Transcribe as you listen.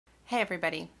Hey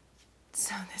everybody.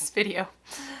 So this video,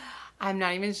 I'm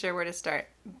not even sure where to start,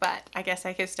 but I guess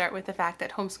I could start with the fact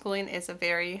that homeschooling is a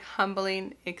very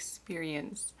humbling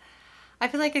experience. I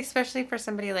feel like especially for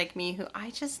somebody like me who I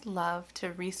just love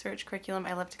to research curriculum,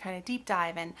 I love to kind of deep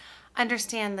dive and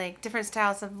understand like different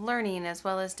styles of learning as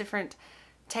well as different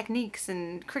techniques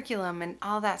and curriculum and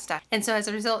all that stuff. And so as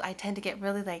a result, I tend to get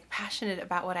really like passionate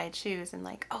about what I choose and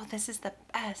like, oh, this is the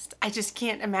best. I just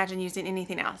can't imagine using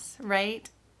anything else, right?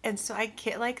 And so I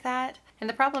get like that. And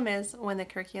the problem is when the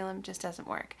curriculum just doesn't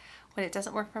work, when it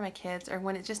doesn't work for my kids, or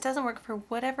when it just doesn't work for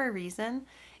whatever reason,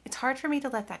 it's hard for me to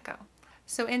let that go.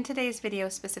 So in today's video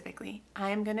specifically, I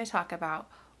am going to talk about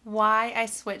why I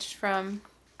switched from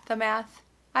the math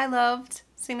I loved,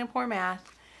 Singapore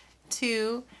math,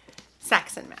 to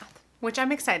Saxon Math, which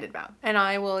I'm excited about. And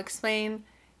I will explain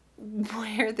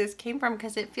where this came from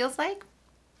because it feels like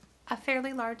a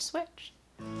fairly large switch.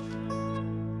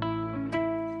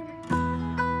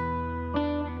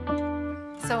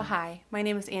 So hi, my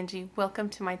name is Angie. Welcome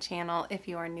to my channel if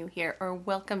you are new here, or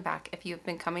welcome back if you've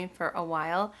been coming for a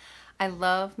while. I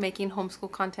love making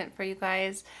homeschool content for you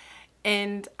guys,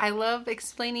 and I love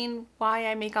explaining why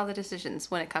I make all the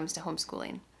decisions when it comes to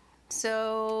homeschooling.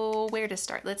 So where to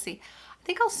start? Let's see. I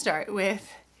think I'll start with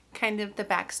kind of the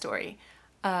backstory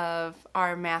of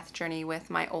our math journey with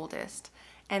my oldest,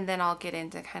 and then I'll get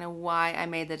into kind of why I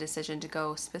made the decision to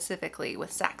go specifically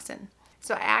with Saxon.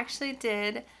 So I actually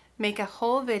did make a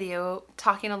whole video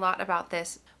talking a lot about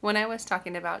this when I was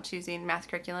talking about choosing math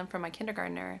curriculum for my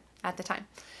kindergartner at the time.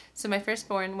 So my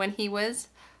firstborn, when he was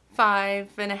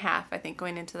 5.5, I think,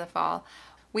 going into the fall,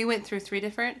 we went through 3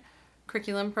 different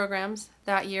curriculum programs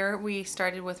that year. We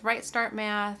started with Right Start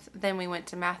Math, then we went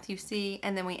to Math UC,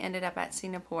 and then we ended up at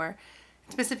Singapore,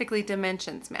 specifically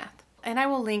Dimensions Math. And I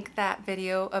will link that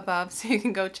video above so you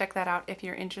can go check that out if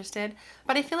you're interested.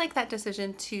 But I feel like that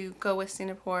decision to go with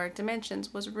Singapore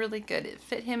Dimensions was really good. It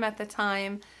fit him at the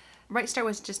time. Right Start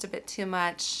was just a bit too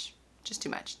much,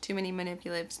 too many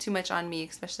manipulatives, too much on me,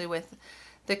 especially with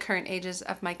the current ages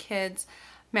of my kids.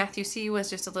 Math UC was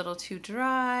just a little too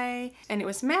dry, and it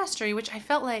was Mastery, which I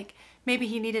felt like maybe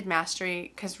he needed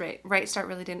Mastery because Right Start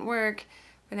really didn't work,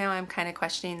 but now I'm kind of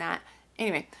questioning that.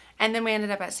 Anyway, and then we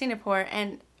ended up at Singapore,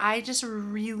 and I just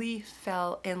really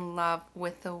fell in love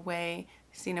with the way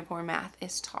Singapore math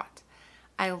is taught.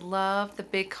 I love the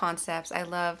big concepts. I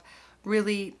love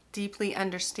really deeply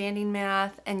understanding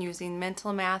math and using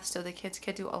mental math so the kids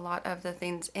could do a lot of the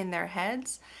things in their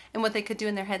heads. And what they could do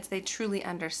in their heads, they truly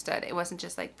understood. It wasn't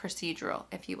just like procedural,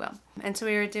 if you will. And so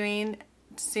we were doing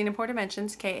Singapore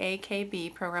Dimensions,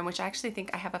 KAKB program, which I actually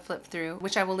think I have a flip through,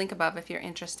 which I will link above if you're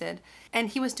interested. And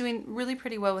he was doing really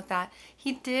pretty well with that.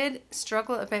 He did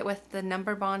struggle a bit with the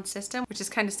number bond system, which is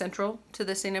kind of central to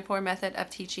the Singapore method of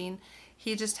teaching.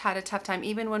 He just had a tough time,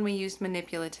 even when we used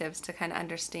manipulatives to kind of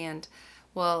understand,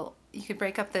 well, you could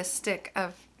break up this stick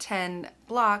of 10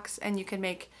 blocks and you could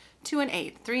make 2 and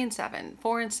 8, 3 and 7,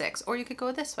 4 and 6, or you could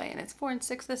go this way and it's 4 and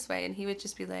 6 this way, and he would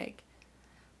just be like,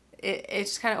 it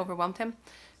just kind of overwhelmed him.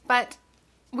 But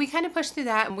we kind of pushed through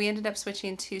that, and we ended up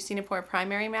switching to Singapore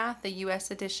Primary Math, the US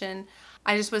edition.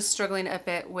 I just was struggling a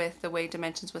bit with the way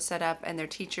Dimensions was set up and their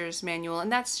teacher's manual,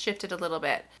 and that's shifted a little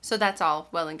bit. So that's all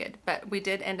well and good. But we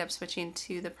did end up switching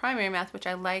to the Primary Math, which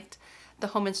I liked the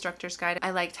home instructor's guide. I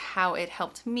liked how it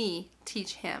helped me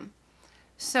teach him.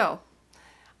 So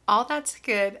all that's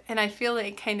good, and I feel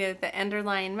like kind of the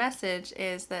underlying message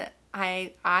is that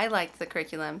I liked the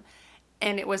curriculum,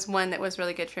 and it was one that was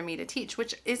really good for me to teach,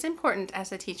 which is important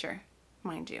as a teacher,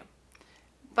 mind you.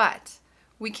 But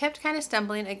we kept kind of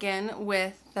stumbling again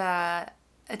with the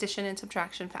addition and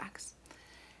subtraction facts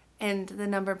and the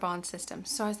number bond system.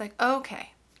 So I was like,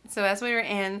 okay. So as we were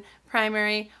in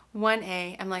primary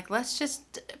 1A, I'm like, let's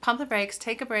just pump the brakes,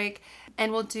 take a break,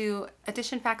 and we'll do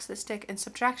addition facts that stick and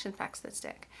subtraction facts that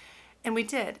stick. And we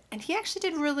did. And he actually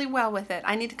did really well with it.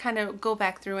 I need to kind of go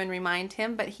back through and remind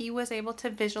him, but he was able to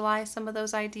visualize some of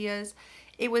those ideas.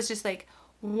 It was just like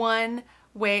one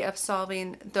way of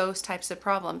solving those types of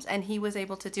problems, and he was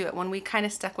able to do it. When we kind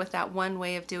of stuck with that one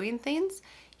way of doing things,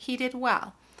 he did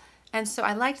well. And so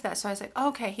I liked that. So I was like,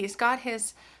 okay, he's got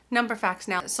his number facts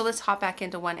now, so let's hop back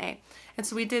into 1A. And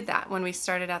so we did that when we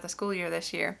started out the school year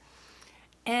this year.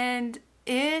 And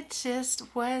it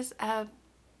just was a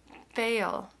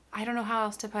fail. I don't know how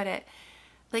else to put it.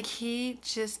 Like, he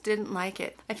just didn't like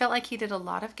it. I felt like he did a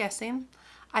lot of guessing.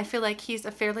 I feel like he's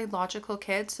a fairly logical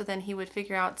kid, so then he would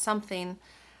figure out something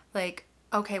like,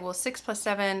 okay, well, 6 plus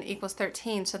 7 equals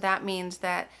 13, so that means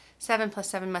that 7 plus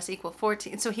 7 must equal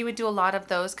 14. So he would do a lot of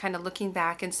those, kind of looking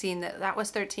back and seeing that that was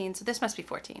 13, so this must be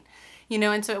 14. You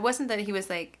know, and so it wasn't that he was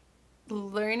like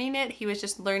learning it. He was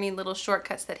just learning little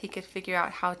shortcuts that he could figure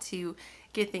out how to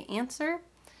get the answer,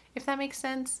 if that makes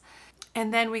sense.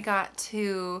 And then we got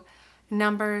to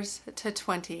numbers to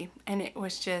 20, and it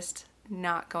was just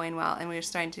not going well. And we were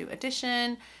starting to do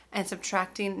addition and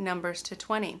subtracting numbers to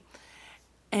 20.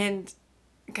 And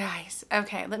guys,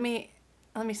 okay, let me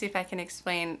see if I can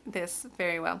explain this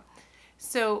very well.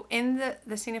 So in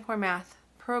the Singapore Math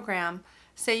program,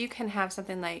 say you can have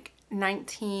something like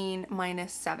 19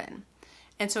 minus 7.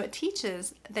 And so it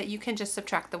teaches that you can just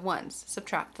subtract the ones,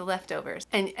 subtract the leftovers.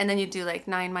 And then you do like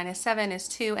 9 minus 7 is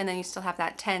 2, and then you still have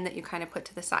that 10 that you kind of put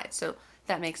to the side. So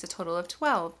that makes a total of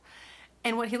 12.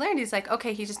 And what he learned is like,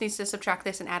 okay, he just needs to subtract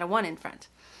this and add a 1 in front,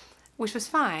 which was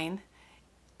fine.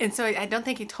 And so I don't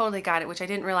think he totally got it, which I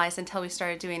didn't realize until we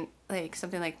started doing like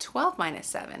something like 12 minus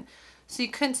 7. So you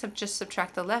couldn't just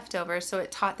subtract the leftovers, so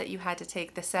it taught that you had to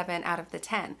take the 7 out of the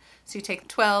 10. So you take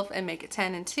 12 and make it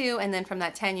 10 and 2, and then from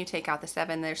that 10 you take out the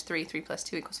 7, there's 3, 3 plus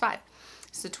 2 equals 5.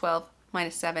 So 12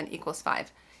 minus 7 equals 5.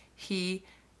 He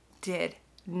did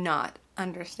not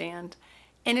understand.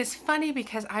 And it's funny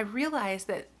because I realized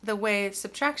that the way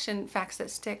subtraction facts that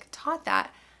stick taught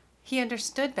that, he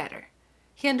understood better.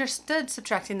 He understood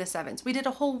subtracting the 7s. We did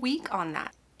a whole week on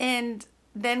that. And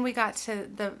then we got to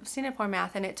the Singapore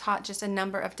Math, and it taught just a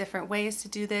number of different ways to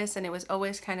do this, and it was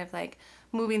always kind of like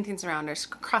moving things around or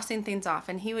crossing things off,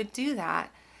 and he would do that,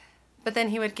 but then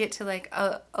he would get to like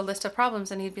a list of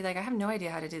problems, and he'd be like, I have no idea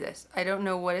how to do this. I don't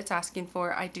know what it's asking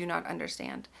for. I do not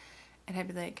understand. And I'd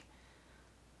be like,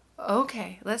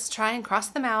 okay, let's try and cross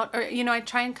them out. Or, you know, I'd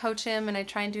try and coach him, and I'd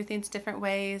try and do things different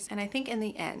ways, and I think in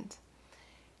the end,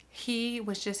 he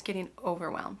was just getting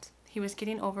overwhelmed. He was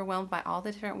getting overwhelmed by all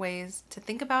the different ways to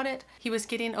think about it. He was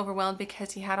getting overwhelmed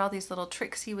because he had all these little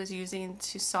tricks he was using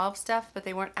to solve stuff, but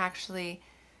they weren't actually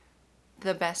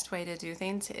the best way to do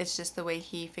things. It's just the way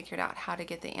he figured out how to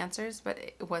get the answers, but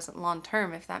it wasn't long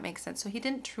term, if that makes sense. So he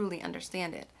didn't truly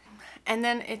understand it. And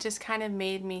then it just kind of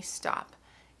made me stop.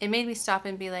 It made me stop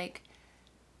and be like,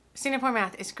 Singapore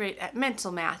Math is great at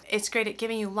mental math. It's great at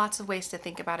giving you lots of ways to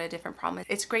think about a different problem.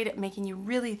 It's great at making you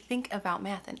really think about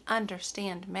math and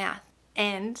understand math.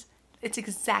 And it's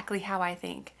exactly how I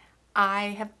think. I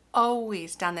have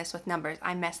always done this with numbers.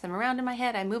 I mess them around in my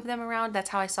head. I move them around. That's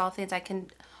how I solve things. I can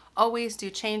always do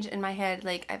change in my head.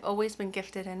 Like, I've always been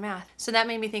gifted in math. So that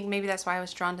made me think maybe that's why I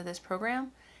was drawn to this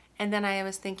program. And then I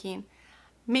was thinking,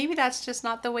 maybe that's just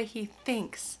not the way he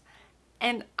thinks.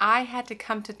 And I had to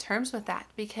come to terms with that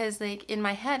because like in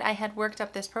my head, I had worked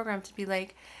up this program to be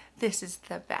like, this is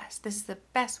the best. This is the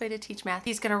best way to teach math.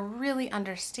 He's going to really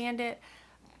understand it.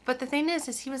 But the thing is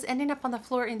he was ending up on the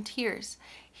floor in tears.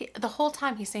 The whole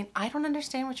time he's saying, I don't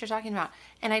understand what you're talking about.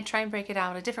 And I'd try and break it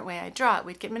out a different way. I'd draw it.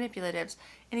 We'd get manipulatives.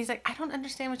 And he's like, I don't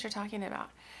understand what you're talking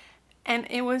about. And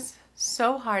it was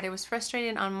so hard. It was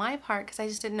frustrating on my part because I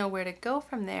just didn't know where to go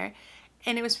from there.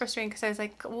 And it was frustrating because I was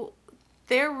like, well,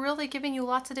 they're really giving you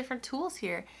lots of different tools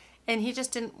here. And he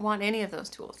just didn't want any of those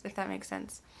tools, if that makes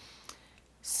sense.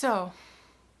 So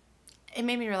it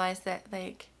made me realize that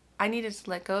like I needed to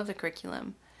let go of the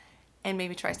curriculum and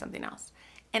maybe try something else.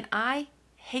 And I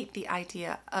hate the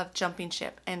idea of jumping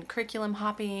ship and curriculum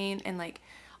hopping and like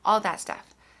all that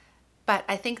stuff. But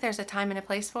I think there's a time and a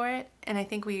place for it. And I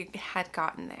think we had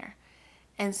gotten there.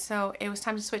 And so it was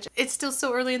time to switch. It's still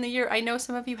so early in the year. I know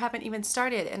some of you haven't even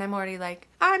started and I'm already like,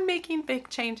 I'm making big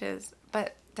changes,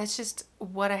 but that's just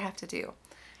what I have to do.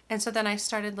 And so then I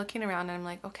started looking around and I'm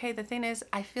like, okay, the thing is,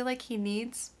 I feel like he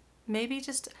needs maybe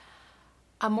just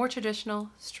a more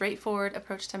traditional, straightforward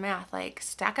approach to math, like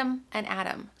stack them and add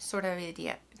them sort of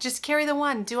idea. Just carry the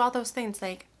one, do all those things.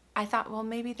 Like I thought, well,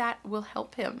 maybe that will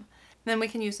help him. Then we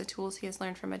can use the tools he has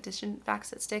learned from addition facts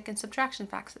that stick and subtraction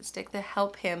facts that stick to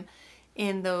help him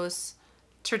in those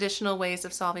traditional ways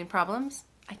of solving problems,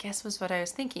 I guess was what I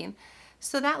was thinking.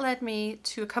 So that led me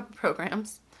to a couple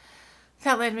programs.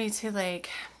 That led me to like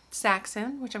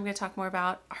Saxon, which I'm going to talk more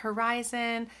about,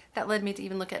 Horizon. That led me to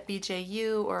even look at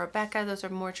BJU or Rebecca. Those are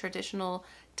more traditional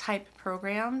type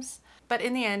programs. But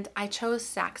in the end, I chose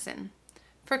Saxon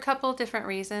for a couple different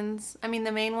reasons. I mean,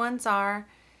 the main ones are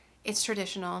it's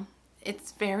traditional.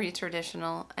 It's very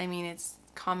traditional. I mean, it's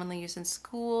commonly used in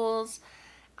schools.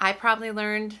 I probably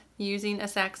learned using a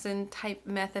Saxon type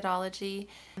methodology,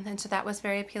 and so that was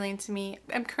very appealing to me.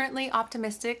 I'm currently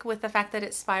optimistic with the fact that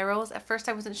it spirals. At first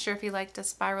I wasn't sure if he liked a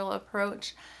spiral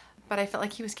approach, but I felt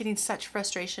like he was getting such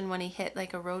frustration when he hit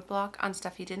like a roadblock on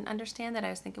stuff he didn't understand that I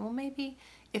was thinking, well, maybe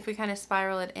if we kind of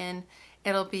spiral it in,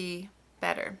 it'll be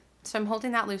better. So I'm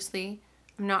holding that loosely.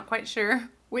 I'm not quite sure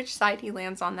which side he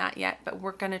lands on that yet, but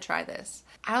we're gonna try this.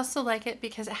 I also like it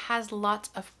because it has lots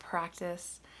of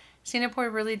practice. Singapore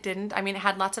really didn't. I mean, it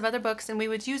had lots of other books and we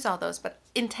would use all those, but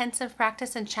intensive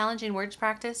practice and challenging words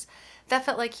practice, that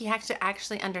felt like he had to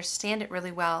actually understand it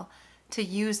really well to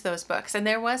use those books. And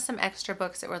there was some extra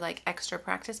books that were like extra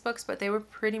practice books, but they were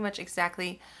pretty much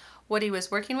exactly what he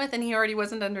was working with, and he already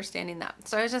wasn't understanding that.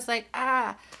 So I was just like,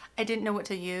 I didn't know what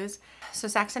to use. So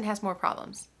Saxon has more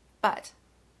problems, but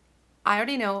I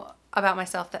already know about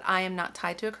myself that I am not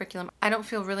tied to a curriculum. I don't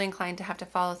feel really inclined to have to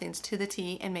follow things to the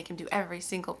T and make him do every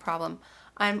single problem.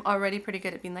 I'm already pretty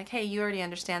good at being like, hey, you already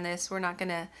understand this. We're not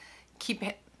gonna keep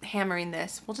hammering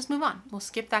this. We'll just move on. We'll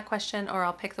skip that question, or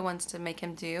I'll pick the ones to make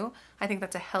him do. I think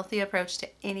that's a healthy approach to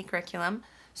any curriculum.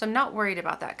 So I'm not worried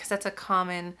about that, because that's a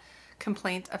common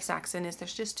complaint of Saxon, is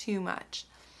there's just too much.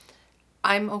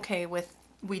 I'm okay with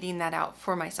weeding that out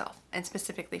for myself and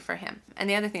specifically for him. And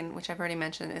the other thing, which I've already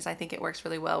mentioned, is I think it works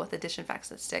really well with addition facts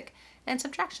that stick and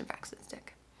subtraction facts that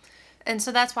stick. And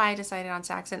so that's why I decided on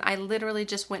Saxon. I literally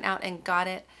just went out and got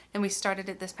it, and we started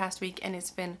it this past week, and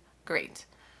it's been great.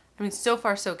 I mean, so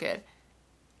far so good.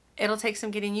 It'll take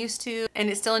some getting used to, and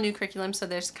it's still a new curriculum, so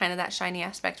there's kind of that shiny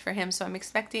aspect for him. So I'm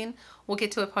expecting we'll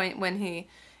get to a point when he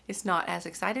is not as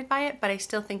excited by it, but I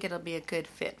still think it'll be a good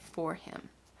fit for him.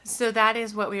 So that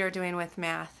is what we are doing with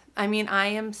math. I mean, I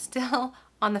am still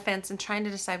on the fence and trying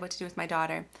to decide what to do with my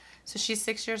daughter. So she's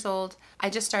 6 years old. I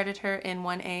just started her in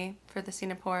 1A for the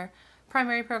Singapore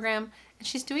primary program, and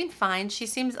she's doing fine. She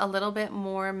seems a little bit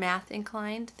more math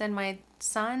inclined than my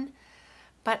son,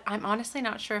 but I'm honestly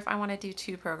not sure if I want to do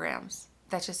 2 programs.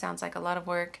 That just sounds like a lot of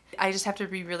work. I just have to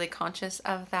be really conscious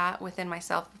of that within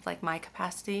myself, like my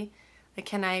capacity. Like,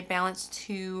 can I balance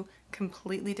 2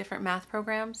 completely different math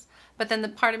programs? But then the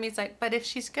part of me is like, but if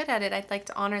she's good at it, I'd like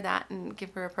to honor that and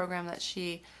give her a program that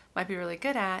she might be really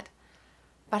good at.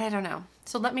 But I don't know.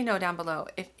 So let me know down below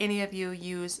if any of you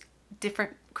use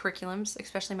different curriculums,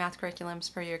 especially math curriculums,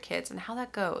 for your kids and how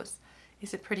that goes.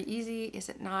 Is it pretty easy? Is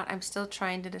it not? I'm still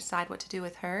trying to decide what to do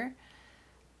with her.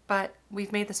 But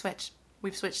we've made the switch.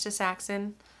 We've switched to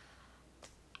Saxon,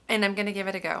 and I'm going to give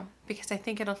it a go because I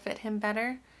think it'll fit him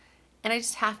better. And I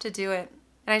just have to do it.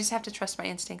 And I just have to trust my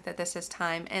instinct that this is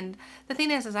time. And the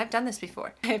thing is I've done this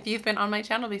before. If you've been on my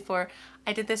channel before,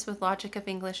 I did this with Logic of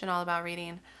English and All About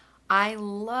Reading. I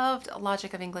loved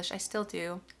Logic of English. I still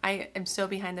do. I am so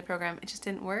behind the program. It just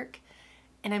didn't work.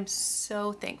 And I'm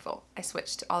so thankful I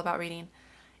switched to All About Reading.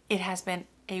 It has been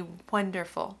a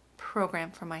wonderful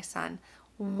program for my son.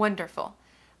 Wonderful.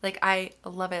 Like, I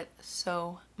love it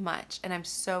so much. And I'm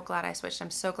so glad I switched. I'm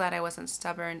so glad I wasn't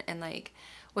stubborn and like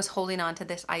was holding on to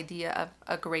this idea of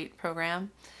a great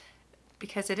program,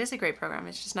 because it is a great program.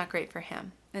 It's just not great for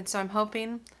him. And so I'm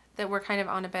hoping that we're kind of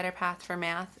on a better path for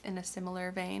math in a similar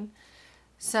vein.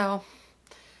 So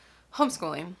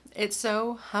homeschooling, it's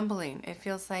so humbling. It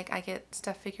feels like I get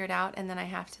stuff figured out and then I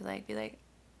have to like be like,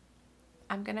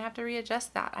 I'm gonna have to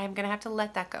readjust that. I'm gonna have to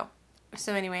let that go.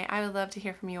 So anyway, I would love to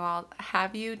hear from you all.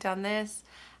 Have you done this?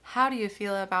 How do you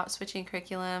feel about switching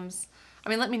curriculums? I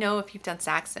mean, let me know if you've done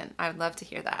Saxon. I would love to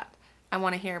hear that. I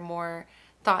want to hear more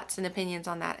thoughts and opinions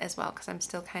on that as well, because I'm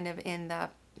still kind of in the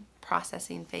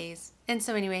processing phase. And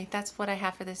so anyway, that's what I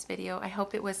have for this video. I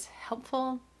hope it was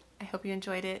helpful. I hope you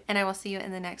enjoyed it, and I will see you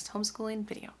in the next homeschooling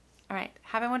video. All right,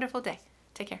 have a wonderful day.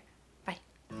 Take care.